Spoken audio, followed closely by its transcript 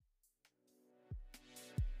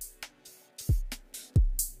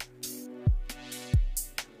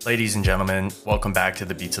Ladies and gentlemen, welcome back to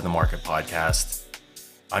the Beats of the Market podcast.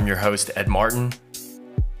 I'm your host, Ed Martin.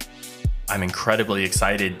 I'm incredibly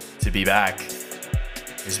excited to be back.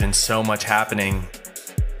 There's been so much happening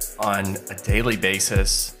on a daily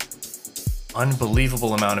basis.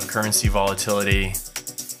 Unbelievable amount of currency volatility.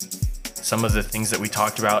 Some of the things that we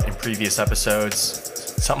talked about in previous episodes,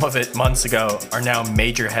 some of it months ago, are now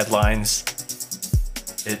major headlines.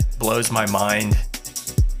 It blows my mind.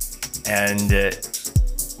 And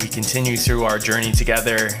we continue through our journey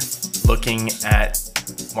together, looking at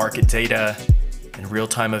market data and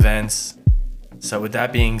real-time events. So with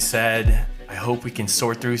that being said, I hope we can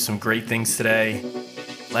sort through some great things today.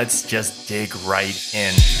 Let's just dig right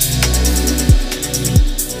in.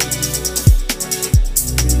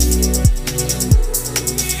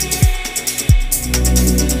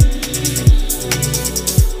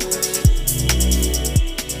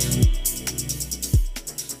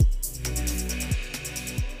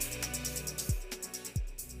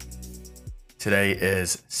 Today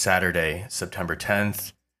is Saturday, September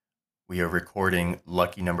 10th. We are recording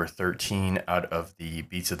lucky number 13 out of the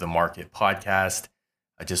Beats of the Market podcast.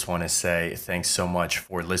 I just want to say thanks so much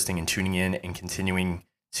for listening and tuning in and continuing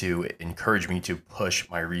to encourage me to push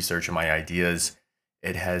my research and my ideas.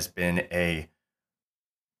 It has been a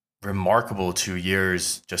remarkable 2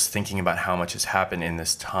 years just thinking about how much has happened in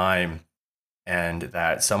this time, and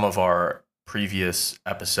that some of our previous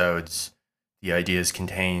episodes, the ideas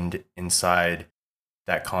contained inside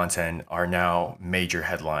that content, are now major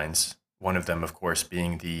headlines. One of them, of course,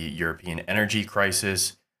 being the European energy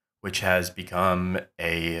crisis, which has become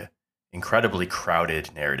a incredibly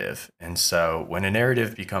crowded narrative. And so when a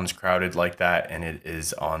narrative becomes crowded like that and it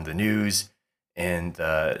is on the news, in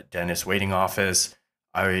the dentist waiting office,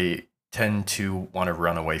 I tend to want to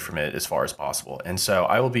run away from it as far as possible. And so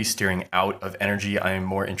I will be steering out of energy. I am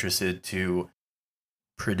more interested to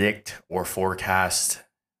predict or forecast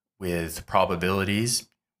with probabilities.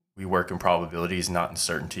 We work in probabilities, not in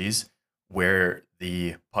certainties, where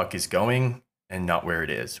the puck is going and not where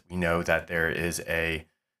it is. We know that there is a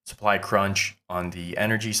supply crunch on the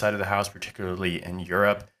energy side of the house, particularly in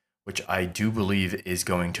Europe, which I do believe is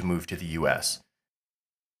going to move to the US.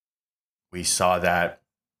 We saw that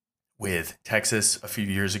with Texas a few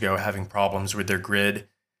years ago having problems with their grid.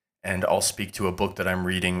 And I'll speak to a book that I'm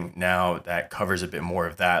reading now that covers a bit more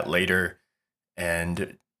of that later.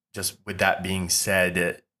 And just with that being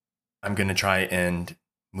said, I'm going to try and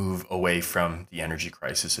move away from the energy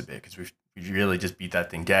crisis a bit because we've really just beat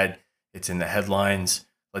that thing dead. It's in the headlines.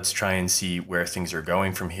 Let's try and see where things are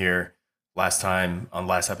going from here. Last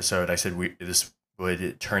episode, I said this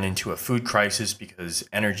would turn into a food crisis because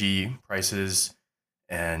energy prices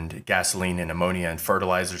and gasoline and ammonia and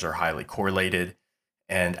fertilizers are highly correlated.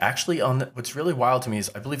 And actually, what's really wild to me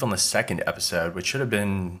is I believe on the second episode, which should have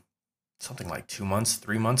been something like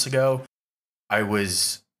 3 months ago, I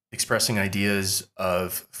was expressing ideas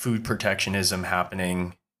of food protectionism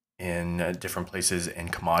happening in different places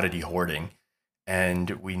and commodity hoarding. And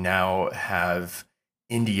we now have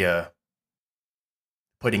India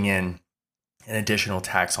putting in an additional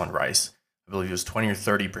tax on rice. I believe it was 20 or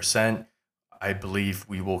 30%. I believe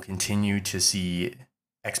we will continue to see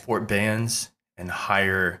export bans and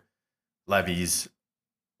higher levies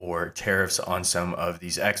or tariffs on some of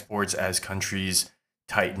these exports as countries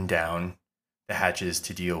tighten down the hatches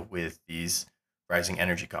to deal with these rising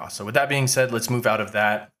energy costs. So with that being said, let's move out of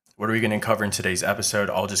that. What are we going to cover in today's episode?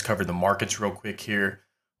 I'll just cover the markets real quick here.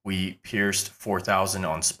 We pierced 4,000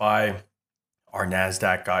 on SPY. Our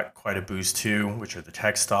NASDAQ got quite a boost too, which are the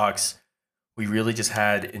tech stocks. We really just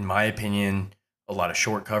had, in my opinion, a lot of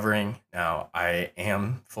short covering. Now, I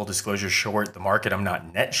am, full disclosure, short the market. I'm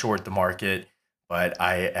not net short the market, but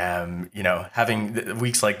I am, having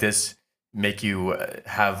weeks like this make you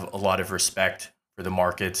have a lot of respect for the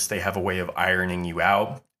markets. They have a way of ironing you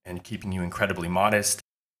out and keeping you incredibly modest.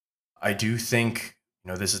 I do think,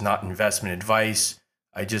 this is not investment advice.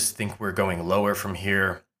 I just think we're going lower from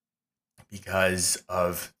here because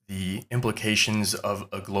of the implications of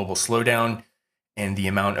a global slowdown and the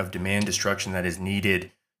amount of demand destruction that is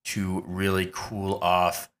needed to really cool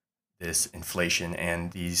off this inflation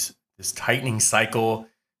and this tightening cycle.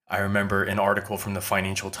 I remember an article from the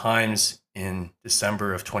Financial Times in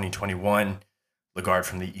December of 2021. Lagarde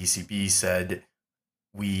from the ECB said,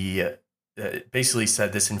 we basically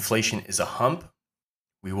said this inflation is a hump.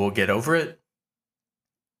 We will get over it.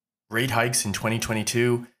 Rate hikes in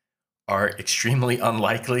 2022 are extremely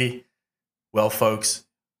unlikely. Well, folks,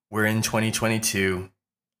 we're in 2022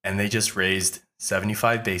 and they just raised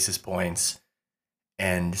 75 basis points.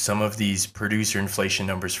 And some of these producer inflation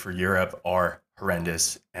numbers for Europe are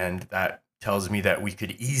horrendous. And that tells me that we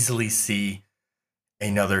could easily see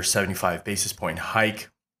another 75 basis point hike.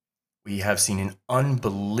 We have seen an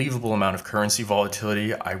unbelievable amount of currency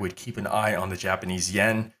volatility. I would keep an eye on the Japanese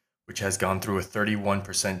yen, which has gone through a 31%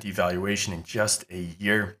 devaluation in just a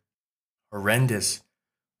year. Horrendous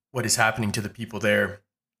what is happening to the people there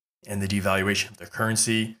and the devaluation of their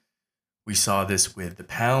currency. We saw this with the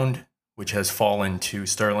pound, which has fallen to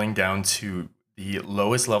sterling down to the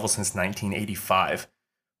lowest level since 1985.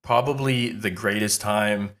 Probably the greatest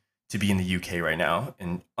time to be in the UK right now.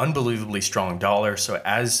 An unbelievably strong dollar. So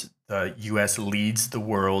as the US leads the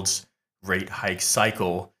world's rate hike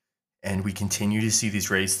cycle, and we continue to see these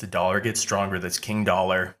rates, the dollar gets stronger. That's king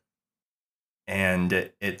dollar.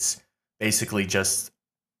 And it's basically just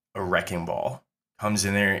a wrecking ball. Comes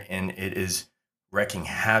in there and it is wreaking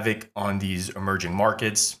havoc on these emerging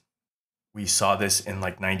markets. We saw this in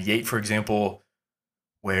like 98, for example,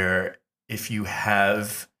 where if you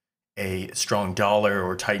have a strong dollar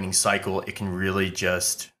or tightening cycle, it can really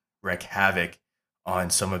just wreak havoc on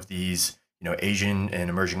some of these, Asian and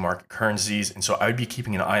emerging market currencies. And so I would be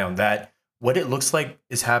keeping an eye on that. What it looks like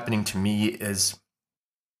is happening to me is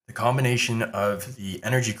the combination of the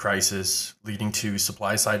energy crisis leading to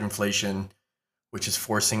supply side inflation, which is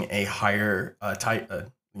forcing a higher, a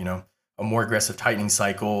more aggressive tightening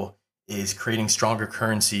cycle, is creating stronger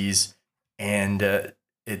currencies, and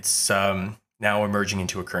it's now emerging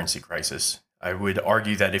into a currency crisis. I would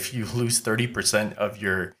argue that if you lose 30% of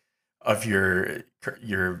your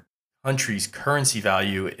country's currency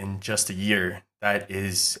value in just a year, that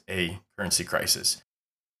is a currency crisis.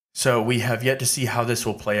 So we have yet to see how this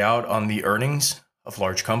will play out on the earnings of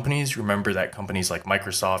large companies. Remember that companies like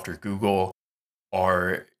Microsoft or Google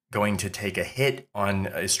are going to take a hit on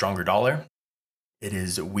a stronger dollar. It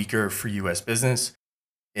is weaker for US business.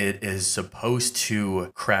 It is supposed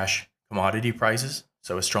to crash commodity prices.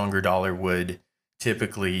 So a stronger dollar would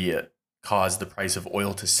typically cause the price of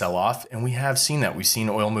oil to sell off. And we have seen that. We've seen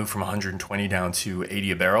oil move from 120 down to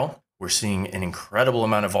 80 a barrel. We're seeing an incredible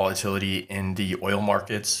amount of volatility in the oil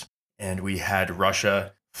markets. And we had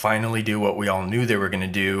Russia finally do what we all knew they were going to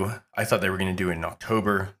do. I thought they were going to do it in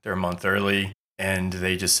October. They're a month early. And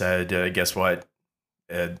they just said, guess what?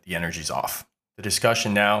 The energy's off. The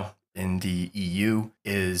discussion now in the EU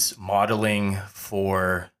is modeling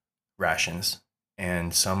for rations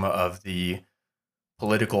and some of the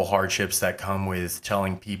political hardships that come with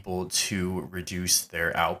telling people to reduce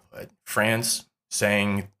their output. France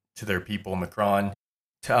saying to their people, Macron,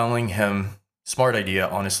 telling him, smart idea,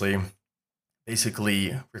 honestly,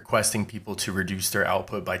 basically requesting people to reduce their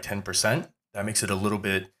output by 10%. That makes it a little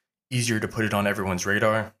bit easier to put it on everyone's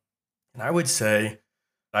radar. And I would say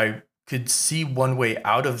I could see one way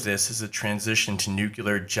out of this as a transition to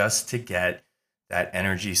nuclear just to get that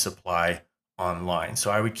energy supply online.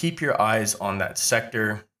 So I would keep your eyes on that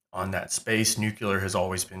sector, on that space. Nuclear has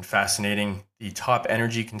always been fascinating. The top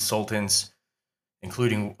energy consultants,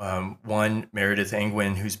 including one, Meredith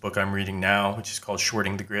Angwin, whose book I'm reading now, which is called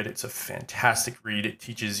Shorting the Grid. It's a fantastic read. It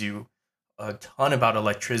teaches you a ton about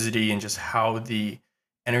electricity and just how the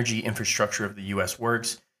energy infrastructure of the US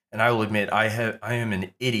works. And I will admit, I am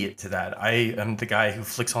an idiot to that. I am the guy who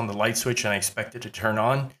flicks on the light switch and I expect it to turn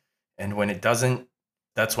on. And when it doesn't,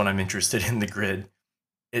 that's when I'm interested in the grid.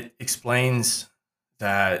 It explains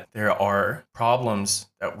that there are problems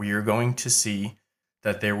that we are going to see,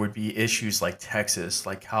 that there would be issues like Texas,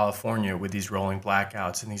 like California, with these rolling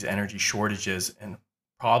blackouts and these energy shortages, and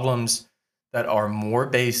problems that are more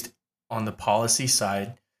based on the policy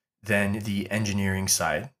side than the engineering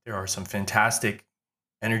side. There are some fantastic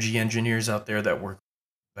energy engineers out there that work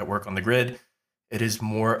on the grid. It is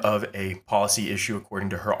more of a policy issue, according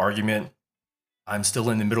to her argument. I'm still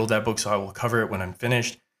in the middle of that book, so I will cover it when I'm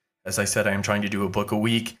finished. As I said, I am trying to do a book a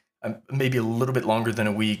week, maybe a little bit longer than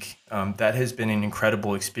a week. That has been an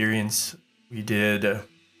incredible experience. We did,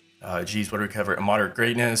 what did we cover? A Moderate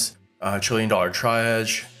Greatness, $1 Trillion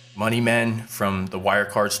Triage, Money Men from the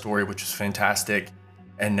Wirecard story, which was fantastic,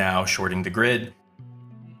 and now Shorting the Grid.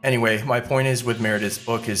 Anyway, my point is with Meredith's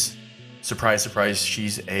book is, surprise, surprise,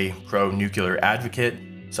 she's a pro-nuclear advocate.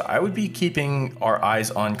 So I would be keeping our eyes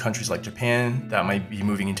on countries like Japan that might be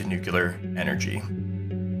moving into nuclear energy.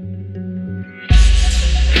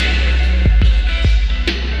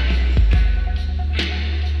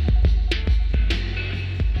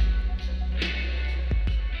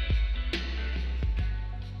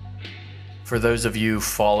 For those of you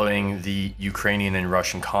following the Ukrainian and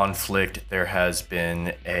Russian conflict, there has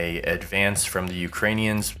been an advance from the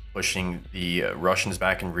Ukrainians pushing the Russians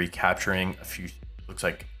back and recapturing a few, looks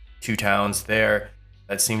like 2 towns there.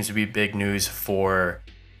 That seems to be big news for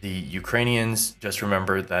The Ukrainians, just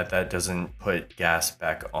remember that that doesn't put gas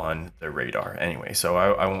back on the radar anyway. So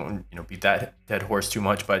I won't beat that dead horse too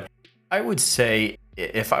much, but I would say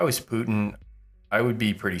if I was Putin, I would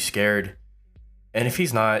be pretty scared. And if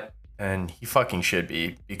he's not, then he fucking should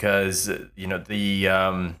be, because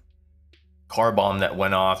the car bomb that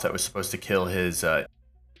went off that was supposed to kill his the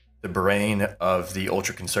brain of the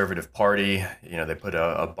ultra conservative party. They put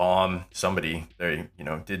a bomb. Somebody they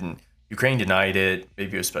didn't. Ukraine denied it.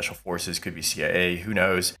 Maybe it was special forces. Could be CIA. Who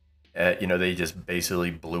knows? They just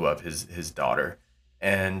basically blew up his daughter.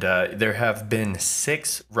 And there have been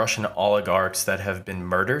 6 Russian oligarchs that have been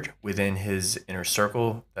murdered within his inner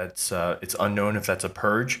circle. That's it's unknown if that's a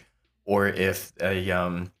purge or if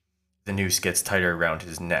the noose gets tighter around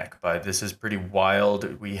his neck. But this is pretty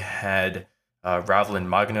wild. We had Ravlin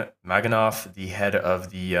Maganov, the head of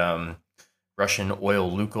the Russian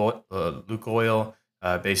oil Lukoil,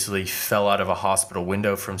 basically fell out of a hospital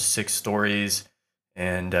window from 6 stories,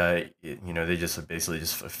 and they just basically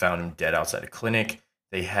just found him dead outside a clinic.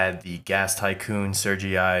 They had the gas tycoon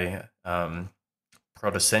Sergei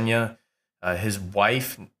Protectionism, his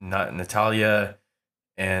wife Natalia,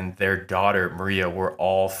 and their daughter Maria were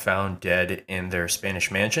all found dead in their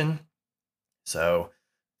Spanish mansion. So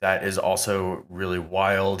that is also really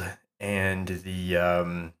wild. And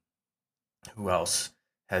the who else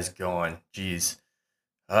has gone? Geez.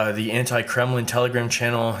 The anti-Kremlin Telegram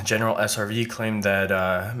channel, General SRV, claimed that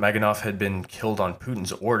Maganov had been killed on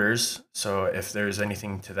Putin's orders. So if there's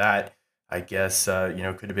anything to that, I guess, could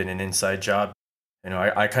have been an inside job.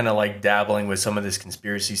 I kind of like dabbling with some of this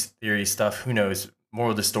conspiracy theory stuff. Who knows?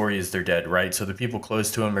 Moral of the story is they're dead, right? So the people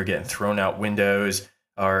close to him are getting thrown out windows,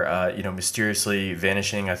 are, mysteriously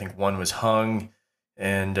vanishing. I think one was hung.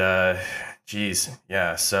 And, geez,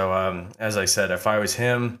 yeah. So as I said, if I was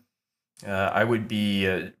him, I would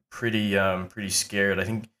be pretty scared. I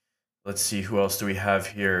think, let's see, who else do we have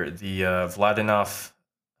here? The Vladinov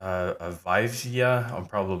Avivia, I'm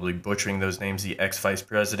probably butchering those names, the ex-vice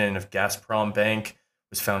president of Gazprom Bank,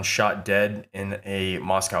 was found shot dead in a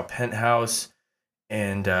Moscow penthouse.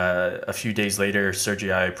 And a few days later,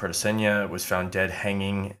 Sergei Protectionism was found dead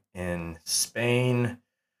hanging in Spain.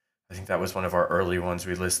 I think that was one of our early ones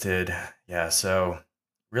we listed. Yeah, so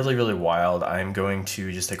really, really wild. I'm going to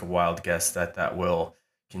just take a wild guess that that will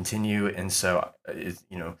continue. And so,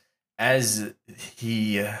 as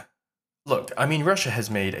he look, I mean, Russia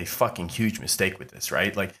has made a fucking huge mistake with this,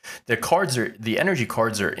 right? Like the energy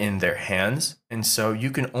cards are in their hands. And so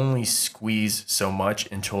you can only squeeze so much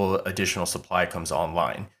until additional supply comes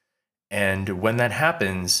online. And when that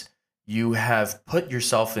happens, you have put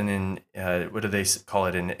yourself in what do they call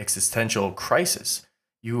it? An existential crisis.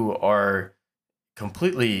 You are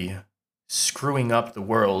completely screwing up the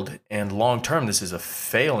world. And long term, this is a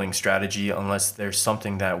failing strategy unless there's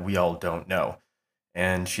something that we all don't know.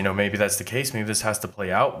 And, maybe that's the case. Maybe this has to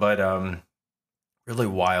play out, but really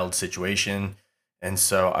wild situation. And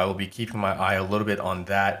so I will be keeping my eye a little bit on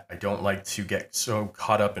that. I don't like to get so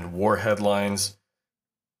caught up in war headlines.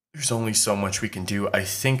 There's only so much we can do. I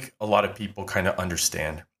think a lot of people kind of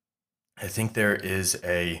understand. I think there is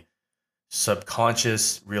a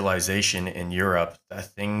subconscious realization in Europe that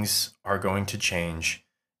things are going to change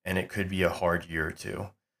and it could be a hard year or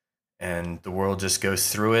two. And the world just goes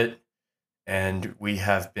through it. And we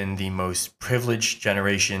have been the most privileged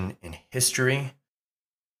generation in history.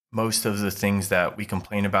 Most of the things that we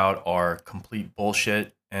complain about are complete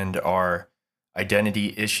bullshit and are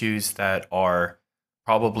identity issues that are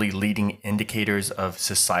probably leading indicators of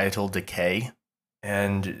societal decay.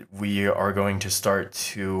 And we are going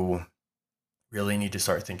to really need to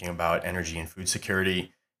start thinking about energy and food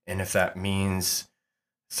security. And if that means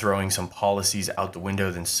throwing some policies out the window,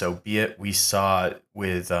 then so be it. We saw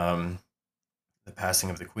with the passing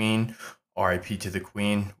of the Queen, RIP to the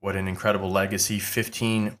Queen. What an incredible legacy.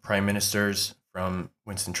 15 prime ministers from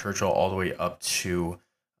Winston Churchill all the way up to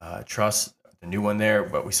Truss, the new one there.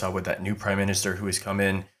 But we saw with that new prime minister who has come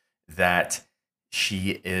in that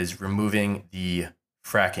she is removing the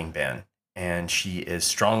fracking ban and she is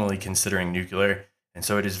strongly considering nuclear. And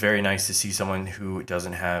so it is very nice to see someone who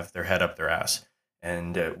doesn't have their head up their ass.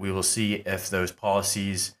 And we will see if those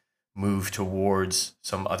policies move towards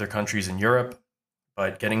some other countries in Europe.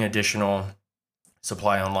 But getting additional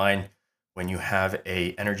supply online when you have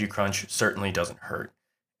a energy crunch certainly doesn't hurt.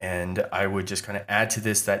 And I would just kind of add to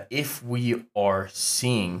this that if we are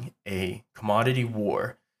seeing a commodity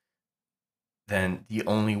war, then the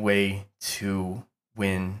only way to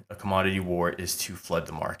win a commodity war is to flood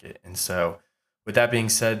the market. And so with that being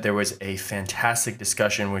said, there was a fantastic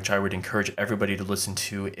discussion, which I would encourage everybody to listen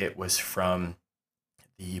to. It was from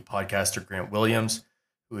the podcaster Grant Williams,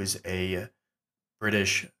 who is a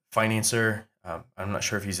British financer. I'm not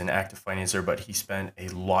sure if he's an active financer, but he spent a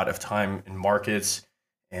lot of time in markets,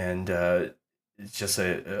 and it's just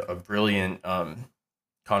a brilliant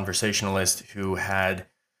conversationalist who had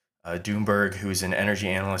Doomberg, who's an energy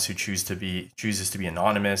analyst who chooses to be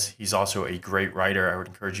anonymous. He's also a great writer. I would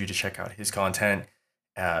encourage you to check out his content.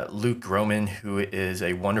 Luke Groman, who is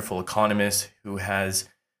a wonderful economist who has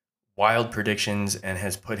wild predictions and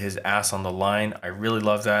has put his ass on the line. I really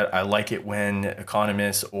love that. I like it when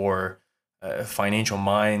economists or financial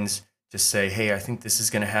minds just say, hey, I think this is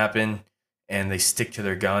going to happen, and they stick to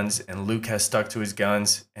their guns. And Luke has stuck to his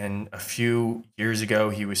guns. And a few years ago,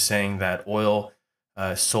 he was saying that oil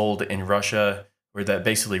sold in Russia, or that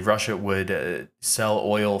basically Russia would sell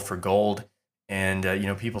oil for gold. And,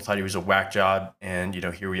 people thought he was a whack job. And,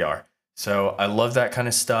 here we are. So I love that kind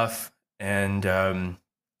of stuff. And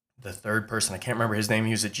the third person, I can't remember his name.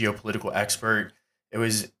 He was a geopolitical expert.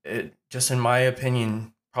 Just in my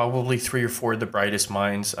opinion, probably 3 or 4 of the brightest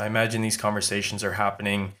minds. I imagine these conversations are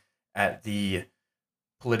happening at the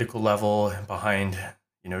political level behind,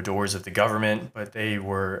 doors of the government, but they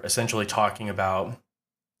were essentially talking about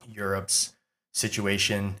Europe's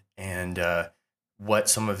situation and what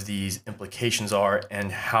some of these implications are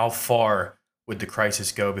and how far would the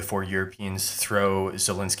crisis go before Europeans throw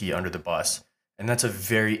Zelensky under the bus. And that's a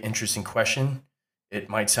very interesting question. It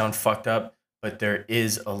might sound fucked up, but there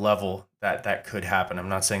is a level that could happen. I'm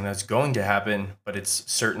not saying that's going to happen, but it's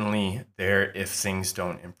certainly there if things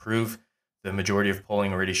don't improve. The majority of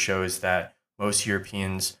polling already shows that most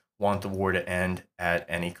Europeans want the war to end at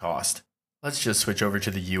any cost. Let's just switch over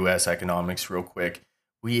to the US economics real quick.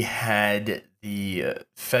 We had the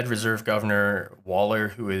Fed Reserve Governor Waller,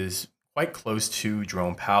 who is quite close to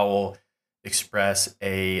Jerome Powell, express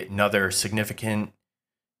another significant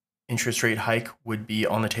interest rate hike would be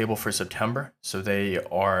on the table for September. So they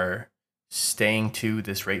are staying to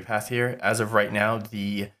this rate path here. As of right now,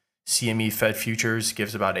 the CME Fed futures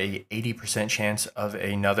gives about a 80% chance of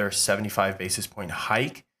another 75 basis point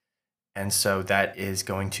hike. And so that is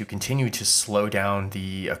going to continue to slow down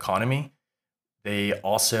the economy. They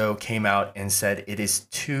also came out and said it is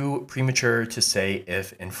too premature to say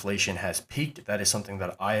if inflation has peaked. That is something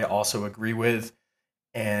that I also agree with.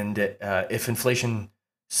 And if inflation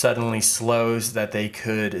suddenly slows, that they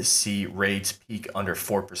could see rates peak under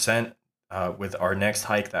 4%. With our next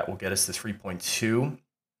hike, that will get us to 3.2.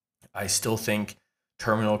 I still think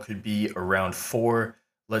terminal could be around 4.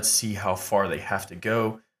 Let's see how far they have to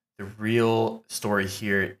go. The real story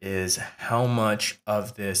here is how much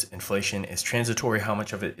of this inflation is transitory, how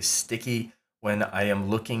much of it is sticky. When I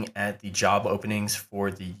am looking at the job openings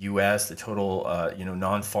for the US, the total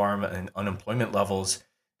non-farm and unemployment levels,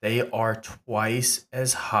 they are twice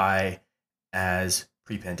as high as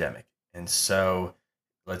pre-pandemic. And so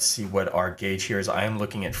let's see what our gauge here is. I am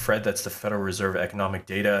looking at Fred, that's the Federal Reserve economic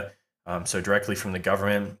data. So directly from the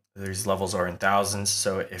government, these levels are in thousands.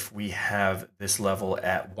 So if we have this level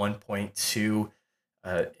at 1.2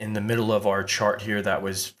 in the middle of our chart here, that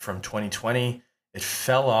was from 2020, it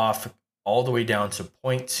fell off all the way down to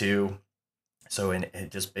 0.2. So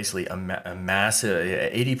it just basically a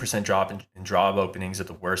massive 80% drop in job openings at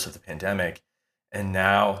the worst of the pandemic. And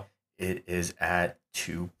now it is at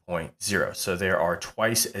 2.0. So there are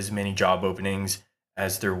twice as many job openings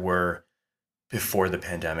as there were before the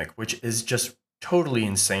pandemic, which is just totally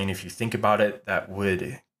insane if you think about it. That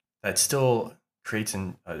still creates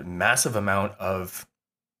a massive amount of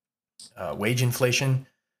wage inflation,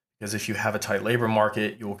 because if you have a tight labor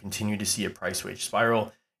market, you will continue to see a price wage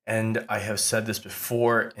spiral. And I have said this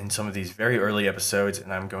before in some of these very early episodes,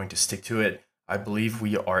 and I'm going to stick to it. I believe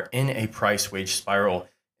we are in a price wage spiral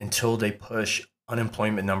until they push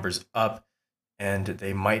unemployment numbers up, and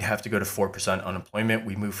they might have to go to 4% unemployment.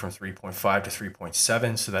 We moved from 3.5 to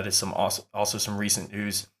 3.7. So that is also some recent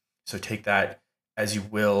news. So take that as you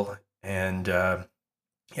will. And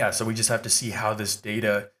so we just have to see how this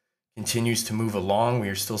data continues to move along. We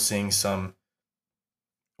are still seeing some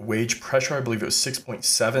wage pressure. I believe it was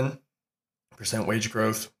 6.7% wage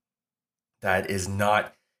growth. That is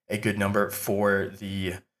not a good number for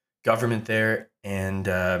the government there. And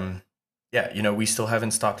we still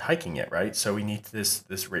haven't stopped hiking yet, right? So we need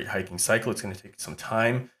this rate hiking cycle. It's going to take some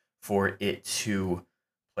time for it to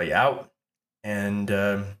play out. And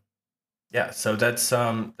so that's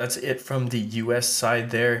it from the US side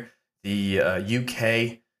there. The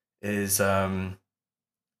UK is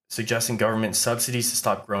suggesting government subsidies to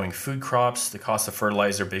stop growing food crops. The cost of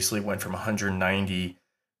fertilizer basically went from 190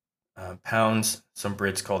 pounds, some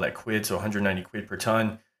Brits call that quid, so 190 quid per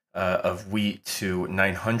ton of wheat, to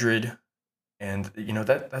 900. And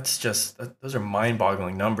those are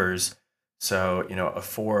mind-boggling numbers. So,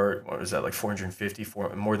 what was that, like 450,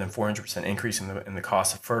 more than 400% increase in the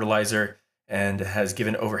cost of fertilizer, and has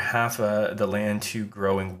given over half the land to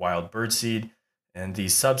growing wild birdseed. And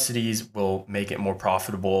these subsidies will make it more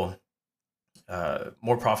profitable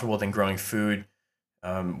than growing food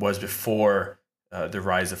was before the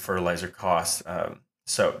rise of fertilizer costs.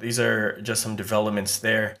 So these are just some developments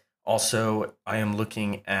there. Also, I am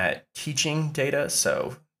looking at teaching data.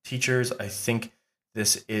 So teachers, I think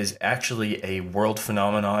this is actually a world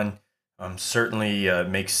phenomenon. Certainly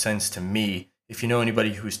makes sense to me. If you know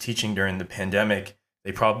anybody who's teaching during the pandemic,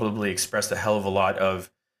 they probably expressed a hell of a lot of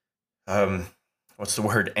um, what's the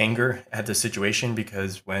word, anger at the situation,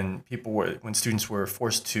 because when students were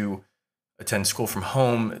forced to attend school from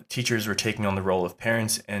home, teachers were taking on the role of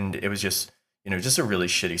parents, and it was just a really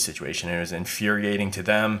shitty situation. It was infuriating to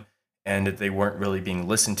them, and they weren't really being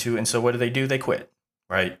listened to. And so what do? They quit,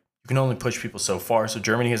 right? You can only push people so far. So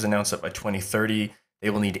Germany has announced that by 2030, they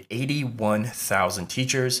will need 81,000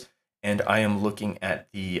 teachers. And I am looking at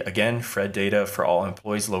the, again, Fred data for all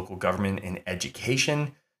employees, local government, and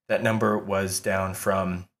education. That number was down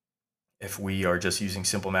from, if we are just using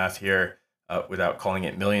simple math here, without calling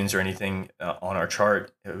it millions or anything on our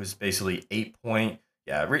chart, it was basically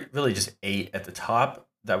really just 8 at the top.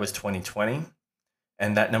 That was 2020.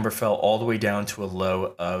 And that number fell all the way down to a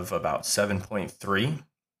low of about 7.3.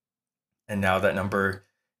 And now that number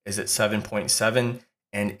is at 7.7,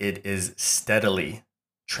 and it is steadily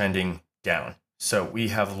trending down. So we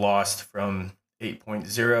have lost from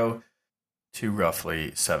 8.0 to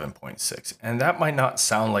roughly 7.6. And that might not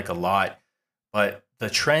sound like a lot, but the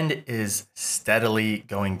trend is steadily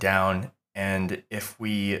going down. And if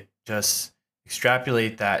we just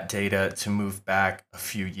extrapolate that data to move back a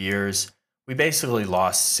few years, we basically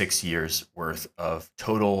lost 6 years worth of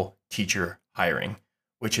total teacher hiring,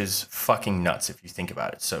 which is fucking nuts if you think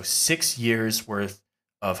about it. So 6 years worth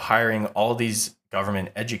of hiring all these government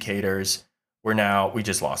educators, we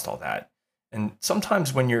just lost all that. And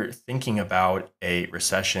sometimes when you're thinking about a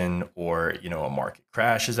recession or, a market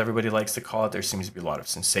crash, as everybody likes to call it, there seems to be a lot of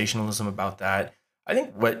sensationalism about that. I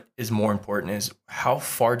think what is more important is how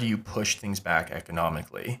far do you push things back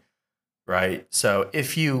economically, right? So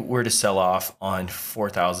if you were to sell off on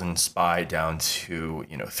 4,000 SPY down to,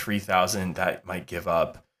 3,000, that might give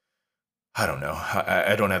up, I don't know.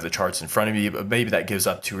 I don't have the charts in front of me, but maybe that gives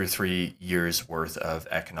up 2 or 3 years worth of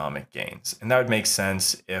economic gains. And that would make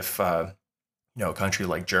sense if, a country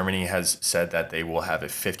like Germany has said that they will have a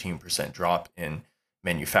 15% drop in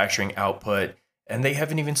manufacturing output, and they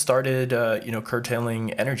haven't even started,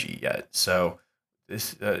 curtailing energy yet. So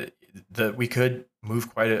we could move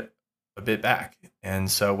quite a bit back. And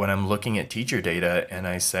so when I'm looking at teacher data and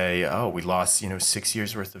I say, oh, we lost, 6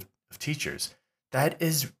 years worth of teachers, that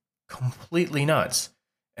is completely nuts.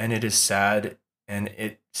 And it is sad. And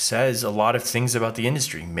it says a lot of things about the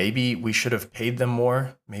industry. Maybe we should have paid them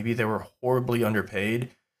more. Maybe they were horribly underpaid.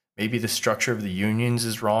 Maybe the structure of the unions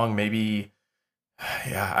is wrong. Maybe,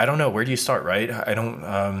 yeah, I don't know. Where do you start, right? I don't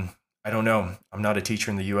know. I'm not a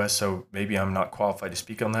teacher in the US, so maybe I'm not qualified to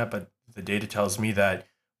speak on that, but the data tells me that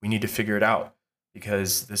we need to figure it out,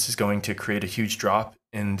 because this is going to create a huge drop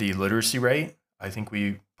in the literacy rate. I think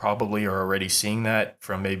we probably are already seeing that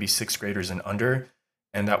from maybe 6th graders and under,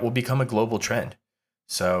 and that will become a global trend.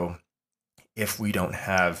 So if we don't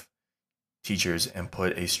have teachers and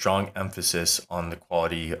put a strong emphasis on the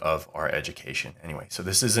quality of our education. Anyway, so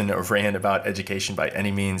this isn't a rant about education by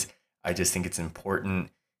any means. I just think it's important.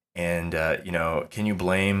 And, can you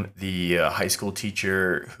blame the high school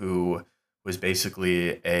teacher who was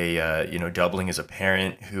basically doubling as a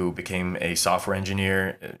parent, who became a software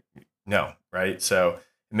engineer? No, right? So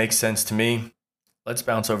it makes sense to me. Let's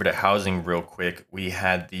bounce over to housing real quick. We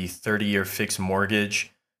had the 30-year fixed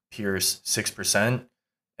mortgage pierce 6%.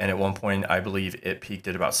 And at one point, I believe it peaked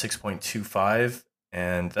at about 6.25.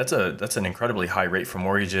 And that's an incredibly high rate for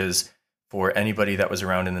mortgages. For anybody that was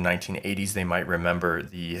around in the 1980s, they might remember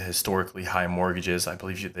the historically high mortgages. I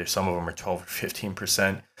believe some of them are 12 or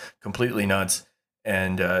 15%, completely nuts.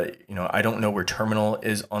 And, I don't know where terminal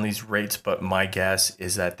is on these rates, but my guess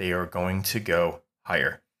is that they are going to go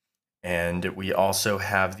higher. And we also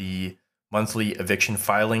have the monthly eviction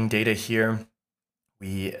filing data here.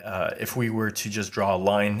 If we were to just draw a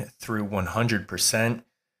line through 100%,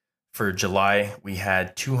 for July, we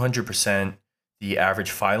had 200% the average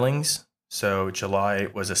filings. So July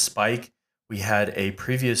was a spike. We had a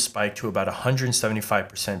previous spike to about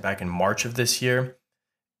 175% back in March of this year.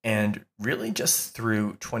 And really just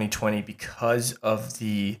through 2020, because of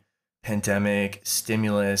the pandemic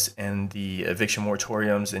stimulus and the eviction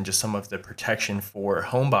moratoriums and just some of the protection for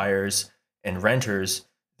home buyers and renters,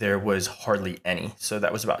 there was hardly any. So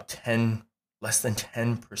that was about less than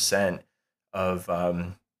 10% of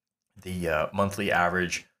the monthly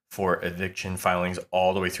average for eviction filings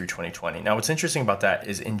all the way through 2020. Now, what's interesting about that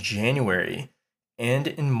is in January and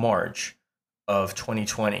in March of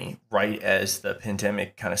 2020, right as the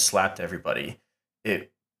pandemic kind of slapped everybody,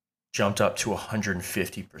 it jumped up to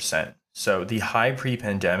 150%. So the high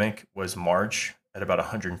pre-pandemic was March at about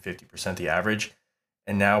 150%, the average,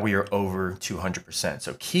 and now we are over 200%.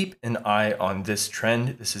 So keep an eye on this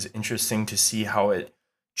trend. This is interesting to see how it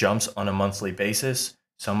jumps on a monthly basis.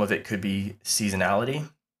 Some of it could be seasonality,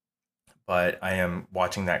 but I am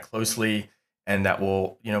watching that closely, and that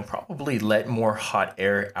will, probably let more hot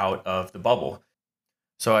air out of the bubble.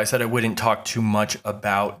 So I said I wouldn't talk too much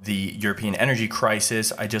about the European energy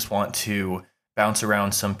crisis. I just want to bounce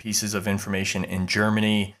around some pieces of information in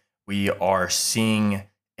Germany. We are seeing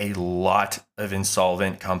a lot of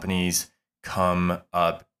insolvent companies come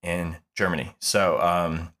up in Germany.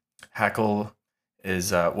 So Hackel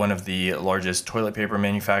is one of the largest toilet paper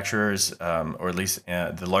manufacturers, or at least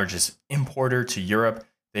the largest importer to Europe.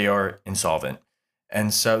 They are insolvent.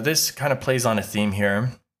 And so this kind of plays on a theme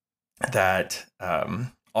here that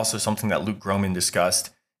also something that Luke Groman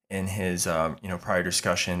discussed in his prior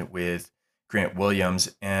discussion with Grant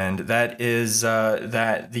Williams, and that is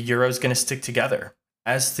that the euro is going to stick together.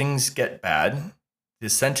 As things get bad, the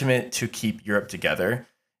sentiment to keep Europe together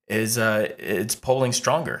is it's polling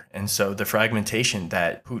stronger, and so the fragmentation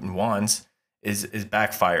that Putin wants is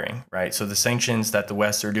backfiring, right? So the sanctions that the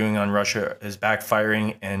West are doing on Russia is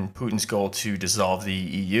backfiring, and Putin's goal to dissolve the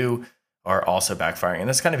EU are also backfiring. And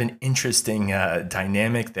that's kind of an interesting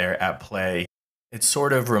dynamic there at play. It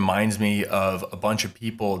sort of reminds me of a bunch of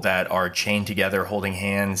people that are chained together, holding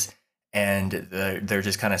hands, and they're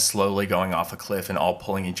just kind of slowly going off a cliff and all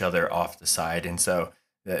pulling each other off the side. And so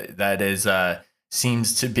that is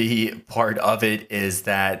seems to be part of it, is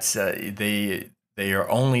that they are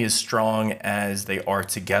only as strong as they are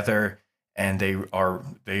together. And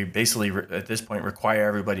they basically at this point require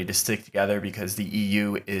everybody to stick together, because the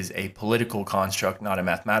EU is a political construct, not a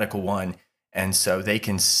mathematical one. And so they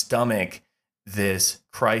can stomach this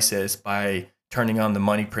crisis by turning on the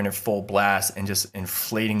money printer full blast and just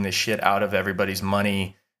inflating the shit out of everybody's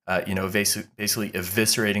money, basically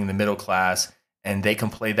eviscerating the middle class. And they can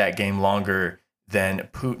play that game longer than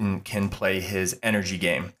Putin can play his energy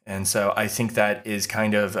game. And so I think that is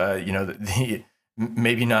kind of,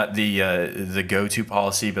 maybe not the go-to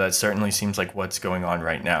policy, but that certainly seems like what's going on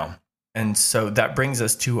right now. And so that brings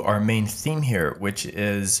us to our main theme here, which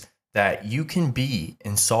is that you can be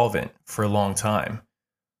insolvent for a long time,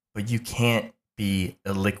 but you can't be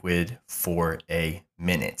illiquid for a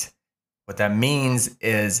minute. What that means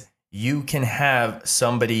is you can have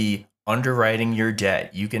somebody underwriting your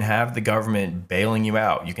debt. You can have the government bailing you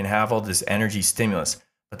out. You can have all this energy stimulus.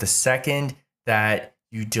 But the second that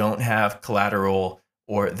you don't have collateral,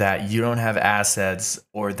 or that you don't have assets,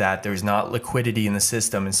 or that there's not liquidity in the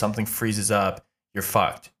system and something freezes up, you're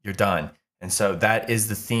fucked. You're done. And so that is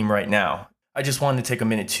the theme right now. I just wanted to take a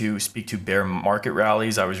minute to speak to bear market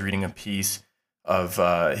rallies. I was reading a piece of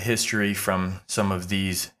history from some of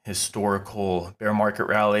these historical bear market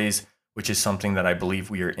rallies, which is something that I believe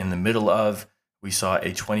we are in the middle of. We saw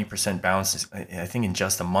a 20% bounce, I think, in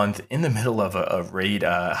just a month, in the middle of a rate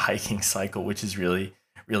hiking cycle, which is really,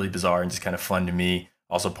 really bizarre and just kind of fun to me.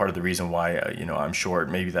 Also part of the reason why, I'm short.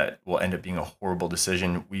 Maybe that will end up being a horrible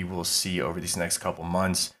decision. We will see over these next couple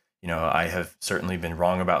months. I have certainly been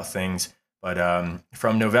wrong about things. But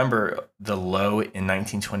from November, the low in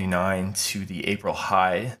 1929 to the April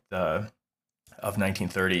high of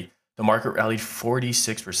 1930, the market rallied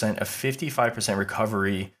 46%, a 55%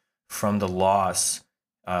 recovery from the loss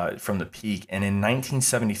from the peak. And in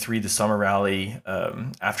 1973, the summer rally,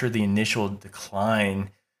 after the initial decline,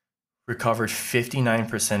 recovered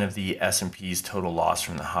 59% of the S&P's total loss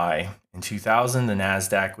from the high. In 2000, the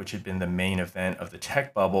NASDAQ, which had been the main event of the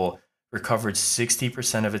tech bubble, recovered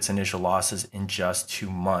 60% of its initial losses in just 2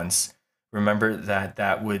 months. Remember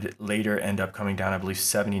that would later end up coming down, I believe,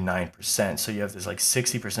 79%. So you have this like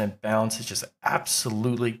 60% bounce. It's just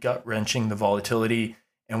absolutely gut-wrenching, the volatility.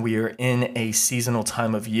 And we are in a seasonal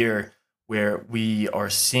time of year where we are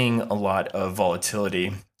seeing a lot of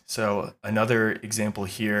volatility. So another example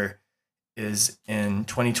here is in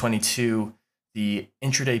 2022, the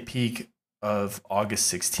intraday peak of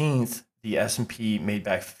August 16th, the S&P made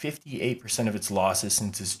back 58% of its losses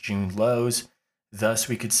since its June lows. Thus,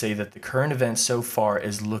 we could say that the current event so far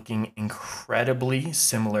is looking incredibly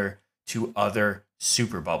similar to other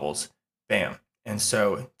super bubbles. Bam. And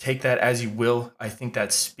so take that as you will. I think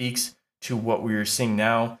that speaks to what we're seeing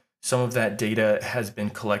now. Some of that data has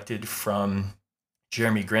been collected from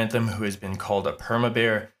Jeremy Grantham, who has been called a perma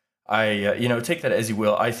bear. Take that as you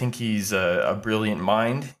will. I think he's a brilliant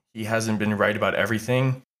mind. He hasn't been right about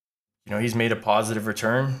everything. He's made a positive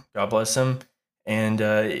return. God bless him. And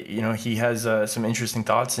he has some interesting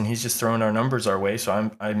thoughts, and he's just throwing our numbers our way.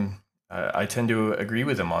 So I tend to agree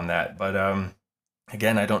with him on that. But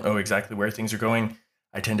again, I don't know exactly where things are going.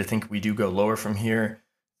 I tend to think we do go lower from here.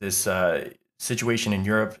 This situation in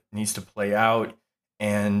Europe needs to play out.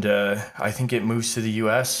 And I think it moves to the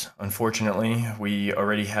US. Unfortunately, we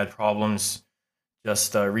already had problems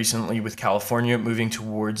just recently with California moving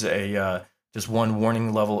towards a just one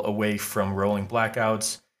warning level away from rolling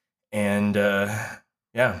blackouts. And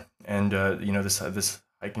this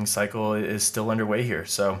hiking cycle is still underway here.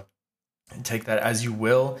 So take that as you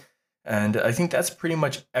will. And I think that's pretty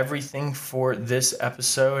much everything for this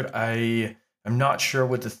episode. I'm not sure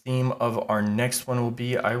what the theme of our next one will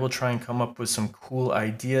be. I will try and come up with some cool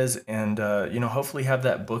ideas and, hopefully have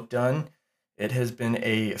that book done. It has been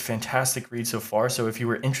a fantastic read so far. So if you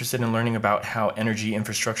were interested in learning about how energy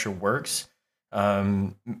infrastructure works,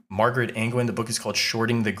 Margaret Angwin, the book is called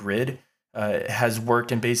Shorting the Grid, has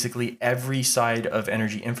worked in basically every side of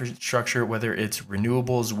energy infrastructure, whether it's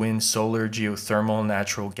renewables, wind, solar, geothermal,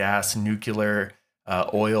 natural gas, nuclear,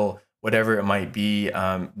 oil, whatever it might be.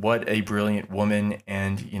 What a brilliant woman.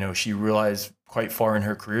 And, she realized quite far in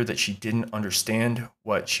her career that she didn't understand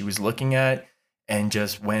what she was looking at and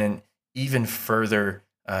just went even further,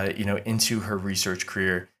 into her research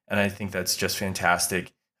career. And I think that's just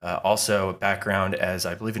fantastic. Also a background as,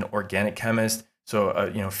 I believe, an organic chemist.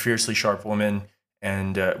 So, fiercely sharp woman.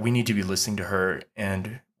 And we need to be listening to her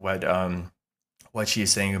and what she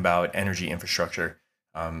is saying about energy infrastructure.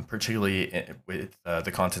 Particularly with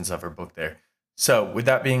the contents of her book there. So with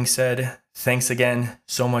that being said, thanks again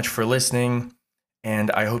so much for listening.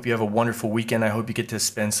 And I hope you have a wonderful weekend. I hope you get to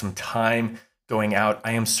spend some time going out.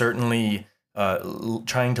 I am certainly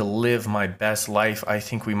trying to live my best life. I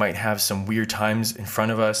think we might have some weird times in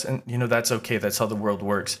front of us. And, that's okay. That's how the world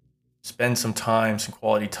works. Spend some time, some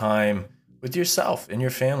quality time with yourself and your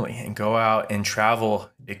family and go out and travel.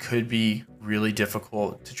 It could be really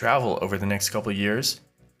difficult to travel over the next couple of years.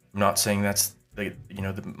 I'm not saying that's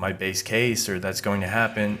my base case or that's going to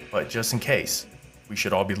happen, but just in case, we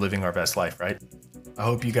should all be living our best life, right? I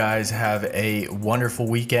hope you guys have a wonderful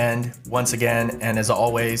weekend once again. And as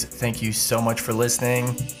always, thank you so much for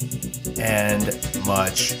listening and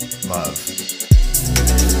much love.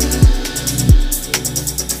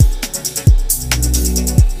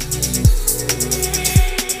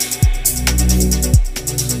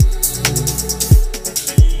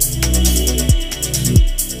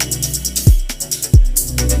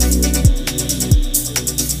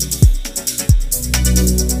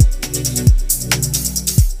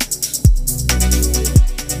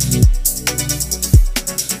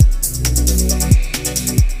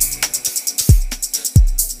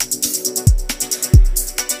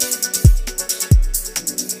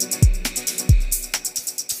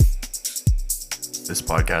 This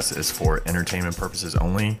podcast is for entertainment purposes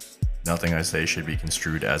only. Nothing I say should be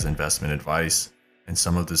construed as investment advice, and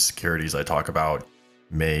some of the securities I talk about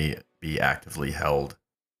may be actively held